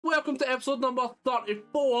welcome to episode number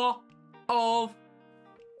 34 of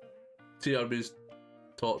TRB's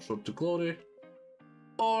TOTS Road to Glory,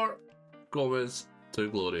 or Gomez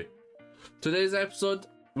to Glory. Today's episode,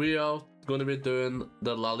 we are going to be doing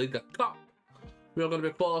the La Liga Cup. We are going to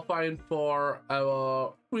be qualifying for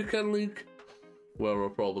our weekend league, where we're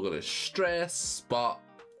probably going to stress, but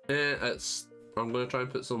I'm going to try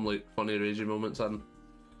and put some like funny ragey moments in.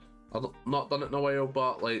 I've not done it in a while,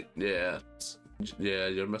 but like, yeah,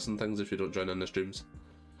 you're missing things if you don't join in the streams.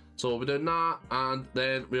 So we'll be doing that, and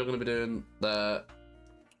then we are going to be doing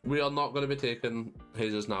we are not going to be taking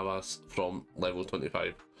Jesus Navas from level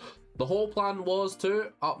 25. The whole plan was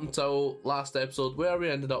to, up until last episode, where we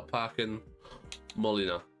ended up packing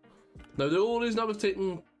Molina. Now the only reason I was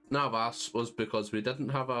taking Navas was because we didn't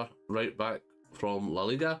have a right back from La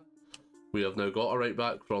Liga. We have now got a right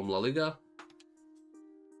back from La Liga.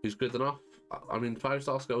 He's good enough. I mean,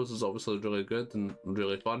 5-star skills is obviously really good and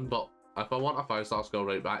really fun, but if I want a 5-star skill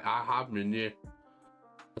right back, I have Meunier.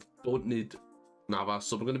 I don't need Navas,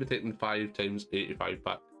 so we're going to be taking 5 times 85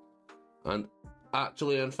 back. And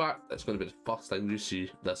actually, in fact, it's going to be the first time you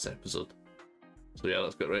see this episode. So yeah,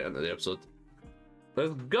 let's get right into the episode.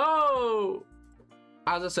 Let's go!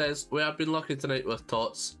 As it says, we have been lucky tonight with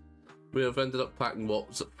TOTS. We have ended up packing, what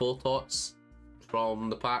was it, 4 TOTS from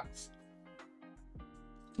the packs.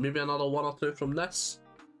 Maybe another 1 or 2 from this.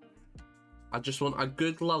 I just want a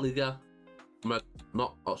good La Liga mid,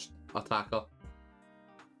 not attacker.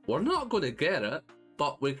 We're not going to get it,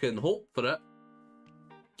 but we can hope for it.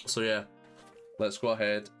 So yeah, let's go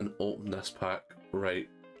ahead and open this pack right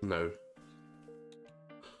now.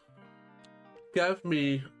 Give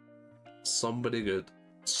me somebody good.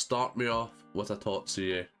 Start me off with a TOTS.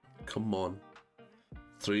 Come on.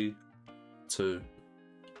 3, 2,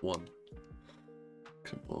 1.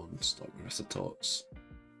 Come on, start me with the TOTS.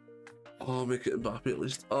 Oh, make it Mbappe at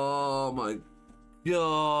least. Oh my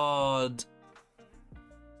god.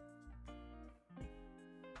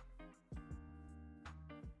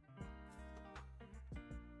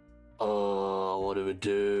 Oh, what do we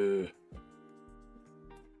do?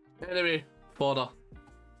 Anyway, fodder.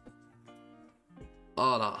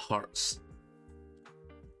 Oh, that hurts.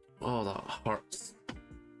 Oh, that hurts.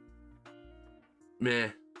 Meh.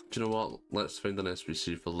 Do you know what? Let's find an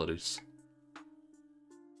SPC for Lloris.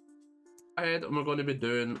 Ahead, and we're going to be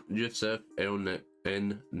doing Youssef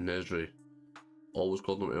En-Nesyri. Always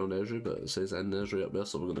called him El-Nesri, but it says En-Nesyri up there,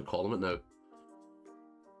 so we're going to call him it now.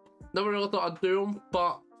 Never really thought I'd do him,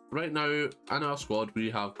 but right now in our squad we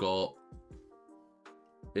have got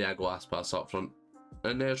Iago Aspas up front.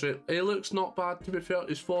 En-Nesyri, he looks not bad to be fair.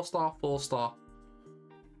 He's 4-star, 4-star.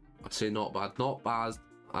 I say not bad, not bad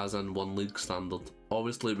as in 1 league standard.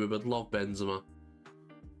 Obviously, we would love Benzema,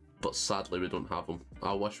 but sadly we don't have him.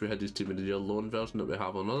 I wish we had his Team of the Year loan version that we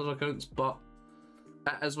have on other accounts, but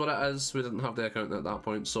it is what it is. We didn't have the account at that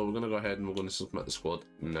point, so we're going to go ahead and we're going to submit the squad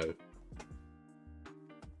now.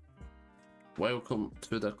 Welcome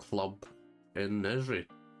to the club, En-Nesyri,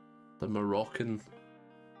 the Moroccan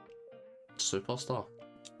superstar,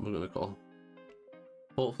 we're going to call him.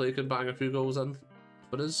 Hopefully he can bang a few goals in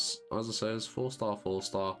for us. As I say, 4-star,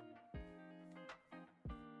 4-star.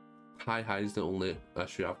 High is the only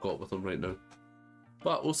issue I've got with him right now.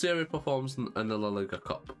 But we'll see how he performs in the La Liga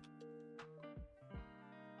Cup.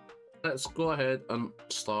 Let's go ahead and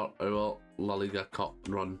start our La Liga Cup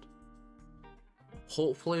run.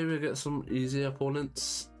 Hopefully we get some easy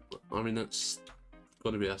opponents. I mean, it's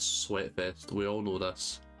going to be a sweat fest. We all know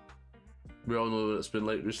this. We all know what it's been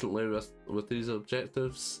like recently with these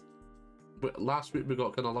objectives. But last week we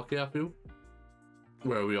got kind of lucky, I feel.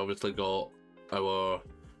 Where we obviously got our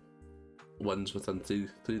wins within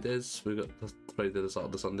 3 days. We got the Friday, the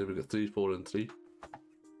Saturday, Sunday. We got 3, 4, and 3.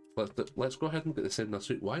 Let's go ahead and get the same this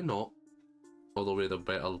week. Why not? Although we had a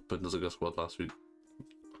better Bundesliga squad last week.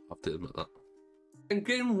 I have to admit that. In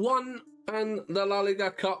game 1 in the La Liga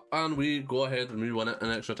Cup, and we go ahead and we win it in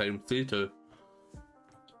extra time, 3-2.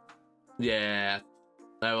 Yeah,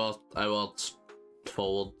 our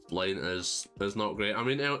forward line is not great. I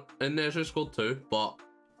mean, En-Nesyri scored 2, but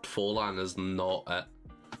Forlan is not it.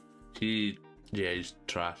 He's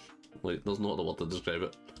trash. Like, there's no other word to describe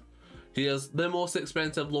it. He is the most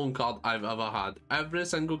expensive loan card I've ever had. Every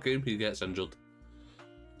single game he gets injured.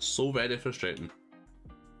 So very frustrating.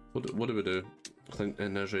 What do we do? I think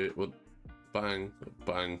En-Nesyri would bang.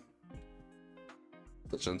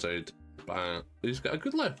 That's inside. Bang. He's got a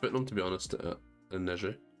good left foot on him, to be honest,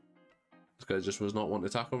 En-Nesyri. This guy just was not wanting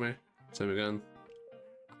to tackle me. Same again.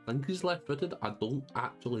 I think he's left footed. I don't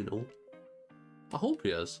actually know. I hope he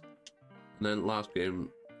is. And then last game,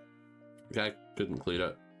 guy couldn't clear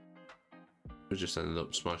it. We just ended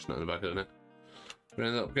up smashing it in the back of the net. We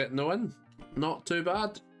ended up getting the win. Not too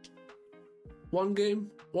bad. One game,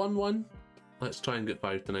 1-1. Let's try and get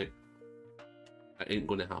 5 tonight. It ain't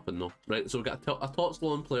going to happen though. Right, so we got a TOTS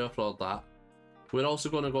loan player for that. We're also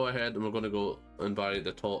going to go ahead and we're going to go and buy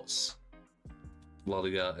the TOTS La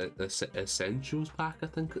Liga Essentials pack, I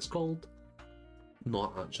think it's called.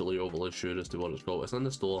 Not actually overly sure as to what it's called. It's in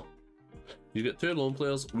the store. You get 2 loan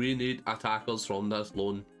players. We need attackers from this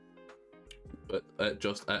loan. It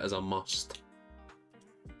is a must.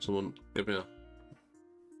 Someone give me a... I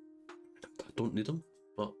don't need them,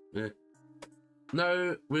 but yeah.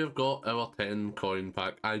 Now we've got our 10 coin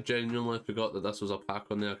pack. I genuinely forgot that this was a pack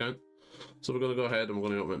on the account. So we're going to go ahead and we're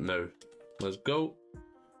going to open it now. Let's go.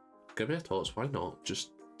 Give me a TOTS, why not?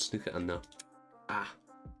 Just sneak it in there. Ah.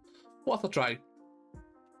 Worth a try.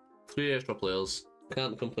 3 extra players.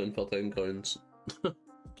 Can't complain for 10 coins.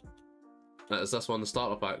 Is this one the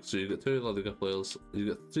starter pack? So you get 2 La Liga players.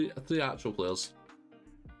 You get 3 actual players.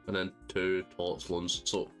 And then 2 TOTS loans.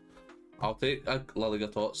 So I'll take a La Liga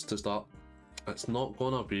TOTS to start. It's not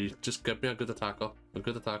gonna be. Just give me a good attacker. A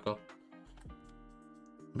good attacker.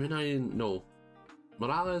 No.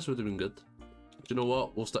 Morales would have been good. Do you know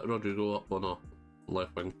what? We'll stick Rodrigo up on a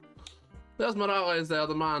left wing. There's Morales there,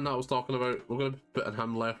 the man that I was talking about. We're going to be putting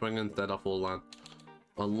him left wing instead of full land.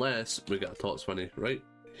 Unless we get a TOTS Vini right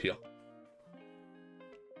here.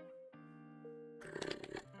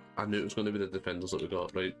 I knew it was going to be the defenders that we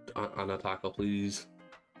got. Right, an attacker, please.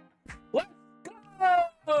 Let's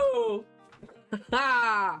go!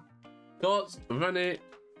 Ha! TOTS Vini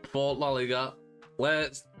for La Liga.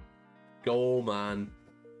 Let's go, man.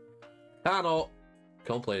 Cannot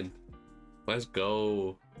complain. Let's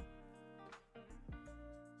go.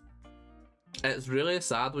 It's really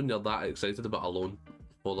sad when you're that excited about a loan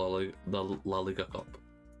for the La Liga Cup.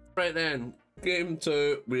 Right then, game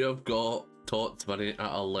 2, we have got TOTS Vini at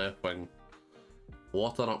our left wing.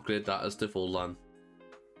 What an upgrade that is to full land.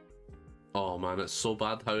 Oh man, it's so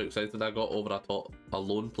bad how excited I got over a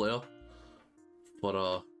lone player for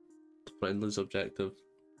a friendlies objective.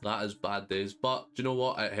 That is bad days, but do you know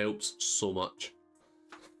what? It helps so much.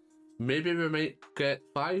 Maybe we might get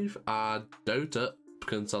 5. I doubt it,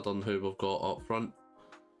 considering who we've got up front.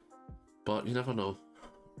 But you never know.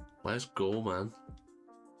 Let's go, man.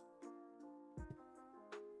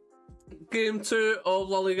 Game 2 of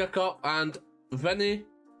La Liga Cup, and Vini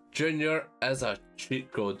JR is a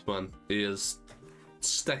cheat code, man. He is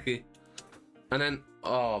sticky. And then,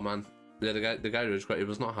 oh man, yeah, the guy Rage he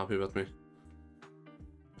was not happy with me.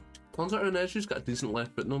 Turns out Uneju's got a decent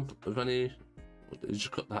left foot in him. Vini, he's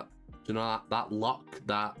just got that, you know, that luck,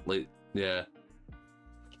 that, like, yeah.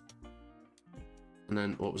 And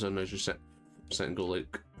then, what was Uneju's second goal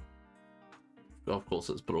like? Of course,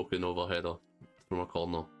 it's broken over header from a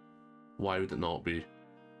corner. Why would it not be?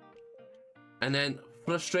 And then,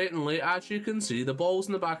 frustratingly, as you can see, the ball's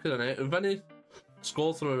in the back of the net. Vini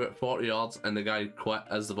scored from about 40 yards, and the guy quit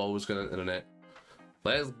as the ball was going into the net.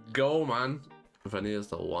 Let's go, man. Vini is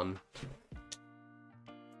the one.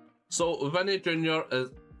 So Vini JR is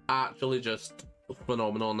actually just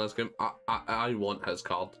phenomenal in this game. I want his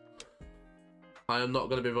card. I am not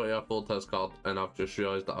going to be able to afford his card, and I've just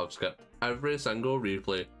realised that I've skipped every single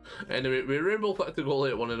replay. Anyway, we rainbow flicked the goalie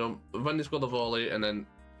at one of them. Vini scored a volley, and then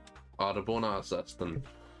a Rabona assist and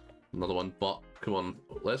another one. But come on,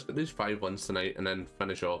 let's get these 5 wins tonight, and then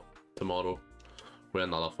finish off tomorrow with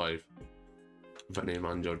another 5. Vini,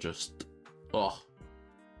 man, you're just... oh,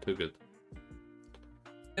 too good.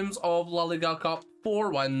 Games of La Liga Cup,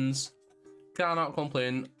 4 wins. Cannot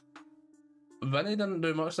complain. Vini didn't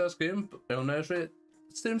do much this game, but El Nesri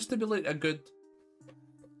seems to be like a good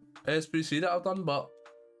SBC that I've done, but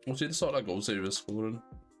we'll see the sort of goals that he was scoring.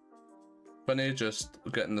 Vini just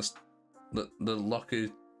getting this, the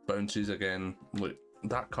lucky bounces again. Like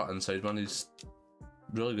that cut inside, man, he's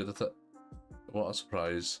really good at it. What a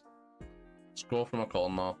surprise. Score from a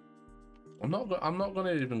corner. I'm not going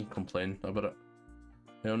to even complain about it.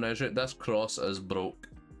 El Nesri, this cross is broke.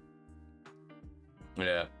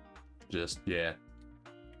 Yeah. Just, yeah.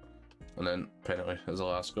 And then penalty is the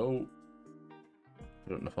last goal.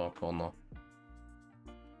 Put it in the far corner.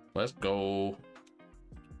 Let's go.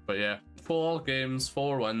 But yeah, 4 games,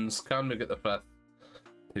 4 wins. Can we get the 5th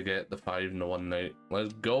to get the 5 in the one night?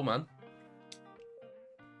 Let's go, man.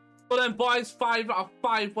 But then, boys, 5 out of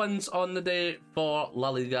 5 wins on the day for La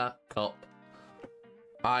Liga Cup.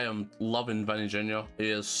 I am loving Vini JR. He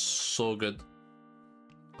is so good.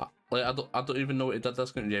 Like, I don't even know what he did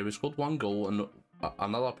this game. Yeah, we scored 1 goal and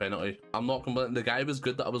another penalty. I'm not complaining. The guy was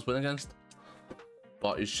good that I was winning against.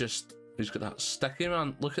 But he's got that sticky,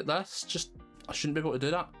 man. Look at this. Just, I shouldn't be able to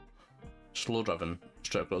do that. slow driven,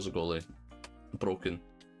 straight across the goalie, broken.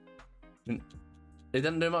 I mean, he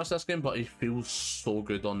didn't do much this game, but he feels so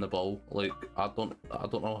good on the ball. Like I don't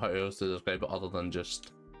know how else to describe it other than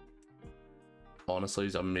just honestly,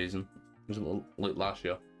 he's amazing. He's like last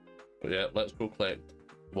year. But yeah, let's go collect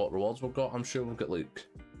what rewards we've got. I'm sure we'll get like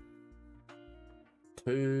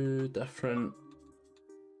 2 different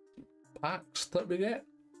packs that we get.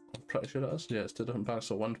 I'm pretty sure it is. Yeah, it's 2 different packs,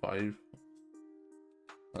 so 1-5.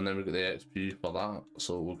 And then we get the XP for that.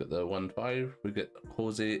 So we'll get the 1-5. We get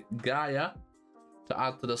Jose Gaia to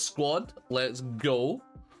add to the squad. Let's go.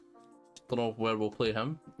 Don't know where we'll play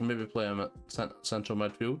him. Maybe play him at central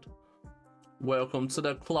midfield. Welcome to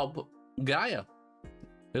the club, Gaia.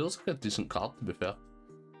 He looks like a decent card, to be fair.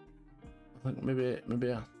 I think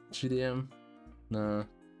maybe a GDM. Nah.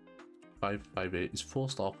 558. He's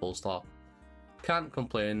 4-star, 4-star. Can't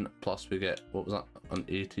complain. Plus we get, what was that? An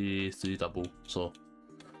 83 double. So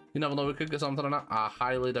you never know, we could get something in it. I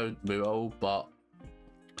highly doubt we will, but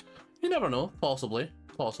you never know. Possibly.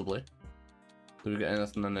 Possibly. Do we get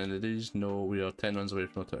anything in any of these? No, we are 10 runs away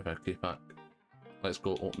from a 25k pack. Let's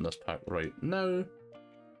go open this pack right now.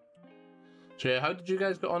 So yeah, how did you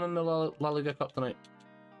guys get on in the La Liga Cup tonight?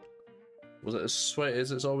 Was it as sweaty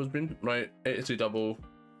as it's always been? Right, 83 double.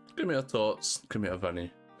 Give me a TOTS. Give me a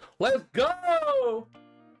Vini. Let's go!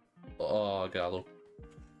 Oh, Gallo.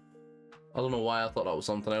 I don't know why I thought that was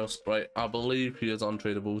something else. Right, I believe he is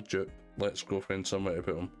untradeable. Dupe. Let's go find somewhere to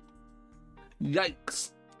put him.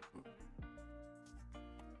 Yikes!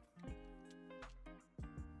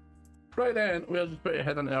 Right then, we are just about to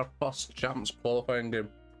head into our first Champs qualifying game.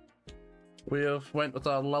 We have went with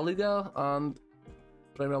our La Liga and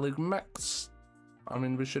Premier League mix. I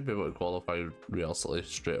mean, we should be able to qualify realistically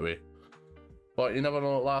straight away. But you never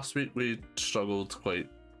know, last week we struggled quite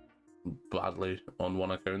badly on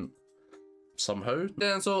one account. Somehow.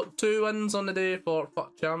 Yeah, so 2 wins on the day for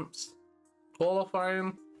FUT Champs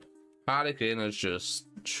qualifying. Harry Kane has just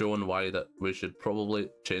shown why that we should probably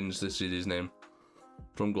change the series name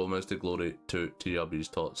from Gomez to Glory to TRB's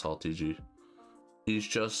TOTS RTG. He's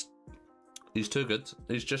too good.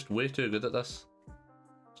 He's just way too good at this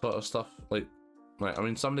sort of stuff. Like, right, I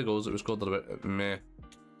mean, some of the goals that we scored are a bit meh.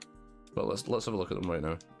 But let's have a look at them right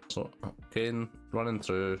now. So Kane running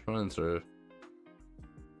through.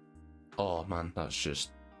 Oh man, that's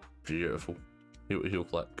just beautiful. Heel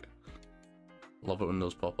flick. Love it when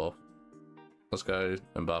those pop off. This guy,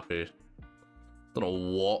 Mbappe. Don't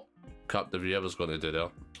know what Cap de Villa was going to do there.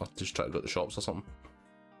 I'll just try to go to the shops or something.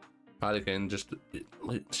 Harry Kane just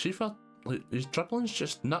like Shifa, like his dribbling's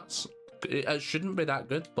just nuts. It shouldn't be that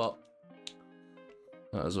good, but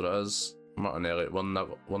that is what it is. Martinelli, we're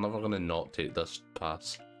never gonna not take this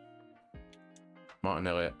pass.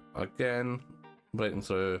 Martinelli again, breaking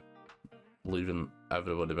through, leaving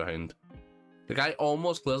everybody behind. The guy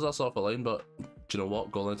almost clears us off the line, but do you know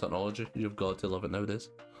what? Goal line technology, you've got to love it nowadays.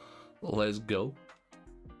 Let's go.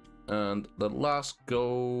 And the last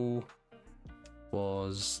goal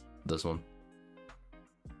was this one.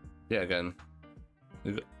 Yeah, again,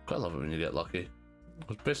 you quite love it when you get lucky. It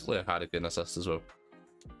was basically a Harry Kane assist as well.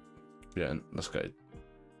 Yeah, and this guy,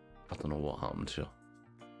 I don't know what happened here.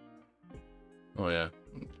 Oh yeah,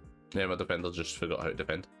 my defender just forgot how to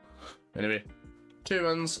defend. Anyway, 2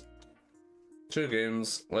 wins, 2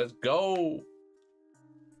 games, let's go!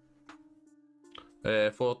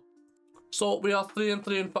 So we are 3-3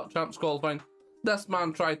 in FUT Champs qualifying. This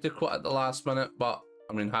man tried to quit at the last minute, but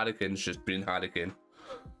I mean, Harry Kane's just been Harry Kane.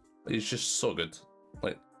 He's just so good.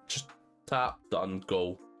 Like, just tap, done,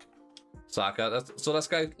 goal. Saka. So this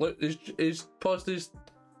guy, look, he's paused his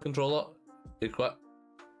controller, he quit,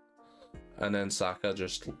 and then Saka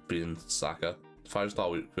just being Saka. 5-star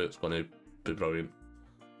weak foot's going to be brilliant.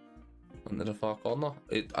 Into the far corner,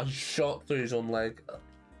 a shot through his own leg.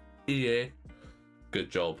 EA, good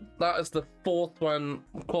job. That is the 4th win,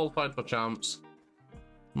 qualified for Champs.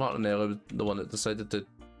 Martinelli was the one that decided to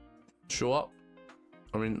show up.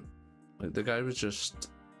 I mean, like, the guy was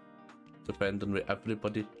just defending with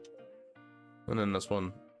everybody. And then this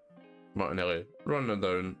one, Martinelli running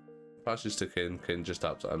down, passes to Kane, Kane just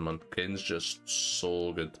taps it in, man. Kane's just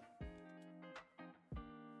so good.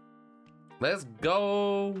 Let's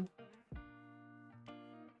go!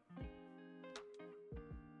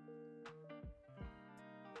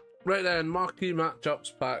 Right then, marquee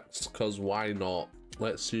matchups packs, because why not?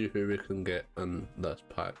 Let's see who we can get in this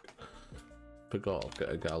pack. Forgot I'll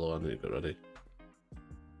get a Gallo, I need to get ready.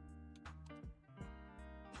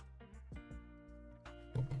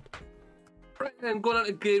 Right then, going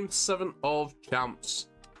into game 7 of Champs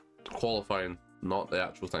qualifying, not the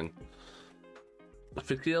actual thing.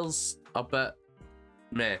 Fakir's a bit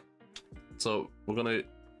meh. So we're gonna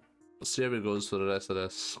see how it goes for the rest of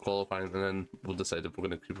this qualifying, and then we'll decide if we're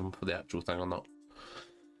gonna keep him for the actual thing or not.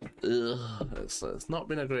 Ugh, it's not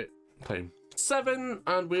been a great time. 7,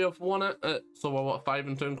 and we have won it. So we're what, 5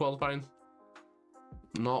 and 2 in qualifying.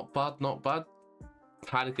 Not bad, not bad.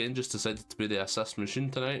 Harry Kane just decided to be the assist machine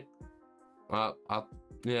tonight.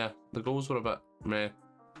 Yeah, the goals were a bit meh.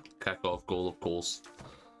 Kick off goal, of course.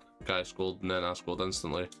 Guy scored and then I scored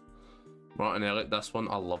instantly. Martinelli, this one,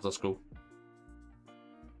 I love this goal.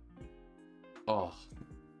 Oh,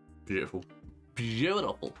 beautiful.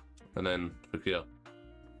 Beautiful. And then Fukir.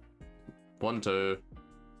 1-2.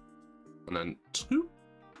 And then 2.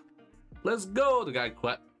 Let's go! The guy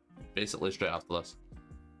quit. Basically straight after this.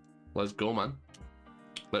 Let's go, man.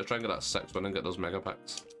 Let's try and get that 6 win and get those mega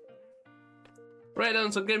packs. Right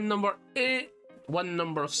then, so game number 8. Win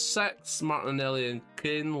number 6. Martinelli and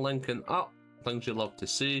Kane linking up. Things you love to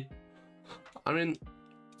see. I mean,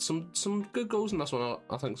 some good goals in this one,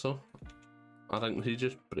 I think so. I think he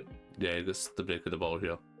just, yeah, he gets the break of the ball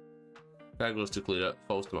here. Guy goes to clear it,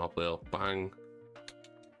 falls to my player, bang.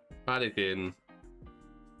 Harry Kane.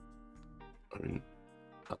 I mean,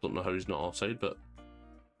 I don't know how he's not offside, but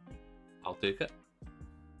I'll take it.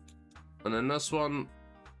 And then this one,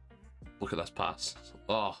 look at this pass.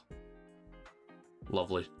 Oh,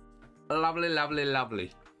 lovely. Lovely, lovely,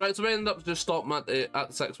 lovely. Right, so we ended up just stopping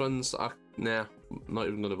at 6 wins. Nah, not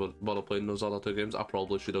even going to bother playing those other 2 games. I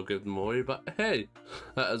probably should have given them away, but hey,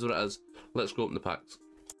 that is what it is. Let's go open the packs.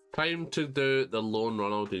 Time to do the lone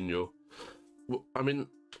Ronaldinho. I mean,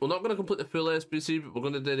 we're not going to complete the full SBC, but we're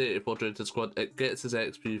going to do the 84 rated squad. It gets his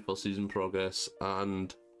XP for season progress,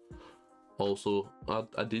 and also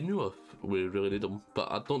Adinho if we really need him.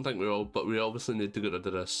 But I don't think we will, but we obviously need to get rid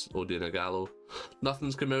of this Odina Gallo.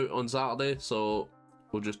 Nothing's come out on Saturday, so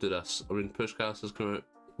we'll just do this. I mean, Pushkas has come out.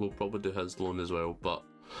 We'll probably do his loan as well, but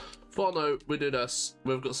for now, we do this.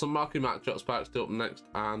 We've got some marquee matchups packs to open next,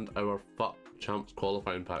 and our FUT Champs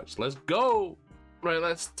qualifying packs. Let's go! Right,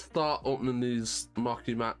 let's start opening these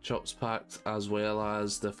marquee matchups packs as well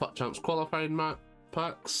as the FUT Champs qualifying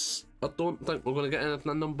packs. I don't think we're going to get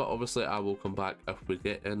anything in them, but obviously I will come back if we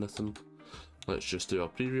get anything. Let's just do a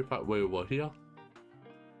preview pack while we're here.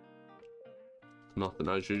 Nothing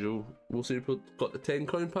as usual. We'll see if we've got the 10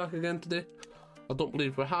 coin pack again today. I don't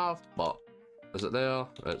believe we have, but is it there?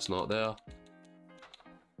 It's not there.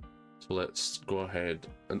 So let's go ahead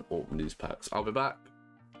and open these packs. I'll be back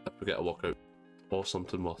if we get a walkout or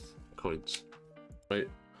something worth coins. Right,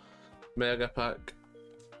 mega pack.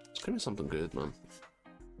 Just give me something good, man.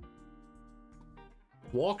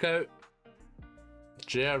 Walkout.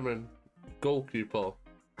 German goalkeeper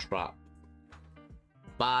trap.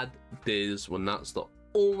 Bad days when that's the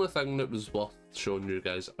only thing that was worth showing you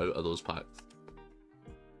guys out of those packs.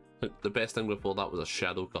 I think the best thing before that was a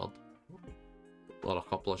shadow card. Or a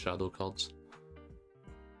couple of shadow cards.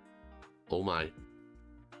 Oh my.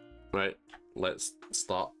 Right, let's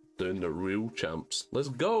start doing the real champs. Let's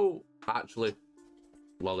go! Actually,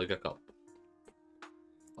 La Liga Cup.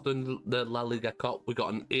 Doing the La Liga Cup, we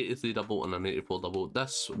got an 83 double and an 84 double.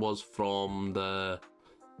 This was from the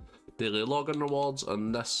daily login rewards,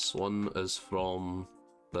 and this one is from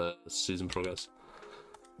the season progress.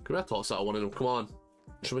 Can we TOTS that I wanted them? Come on,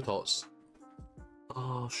 show me TOTS.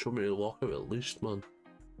 Oh, show me the walkout at least, man.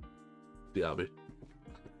 Diaby.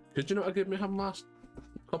 Could you not give me him last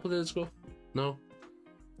couple of days ago? No?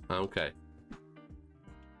 Okay.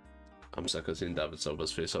 I'm sick of seeing David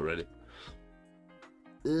Silva's face already.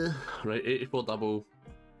 Right, 84 double.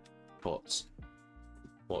 TOTS.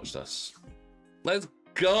 Watch this. Let's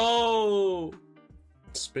go!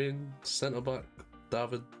 Spain, centre back,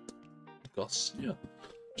 David Garcia.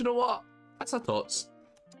 Do you know what? That's a TOTS.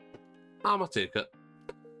 I'ma take it.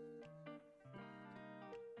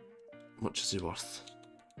 How much is he worth?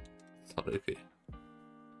 30k.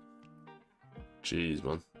 Jeez,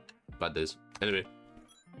 man. Bad days. Anyway,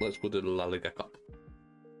 let's go to the La Liga Cup.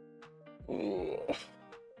 Oh.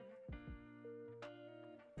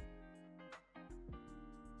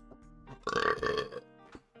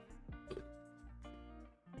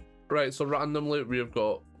 Right, so randomly we've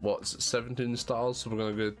got what's 17 stars, so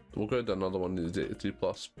we'll go to another one of these 80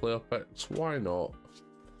 plus player picks. Why not?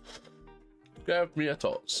 Give me a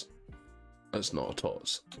TOTS. It's not a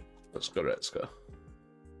TOTS. It's Goretzka.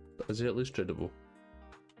 Is he at least tradable?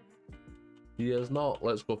 He is not.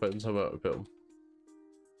 Let's go find some out of him.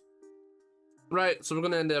 Right, so we're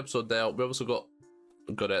going to end the episode there. We also got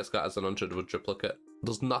Goretzka as an untradable duplicate.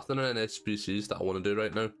 There's nothing in SBCs that I want to do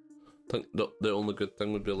right now. I think the only good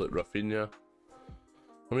thing would be like Rafinha.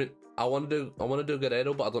 I mean, I want to do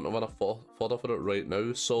Guerrero, but I don't have enough fodder for it right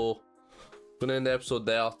now. So Gonna end the episode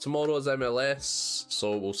there. Tomorrow is MLS,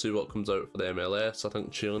 so we'll see what comes out for the MLS. I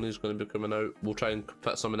think Chilney's going to be coming out. We'll try and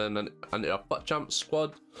fit someone into our FUT Champs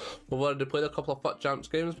squad. We've already played a couple of FUT Champs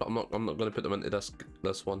games, but I'm not going to put them into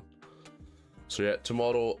this one. So yeah,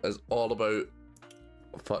 tomorrow is all about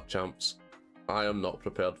FUT Champs. I am not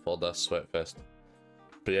prepared for this Sweatfest.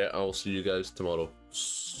 But yeah, I'll see you guys tomorrow.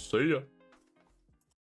 See ya.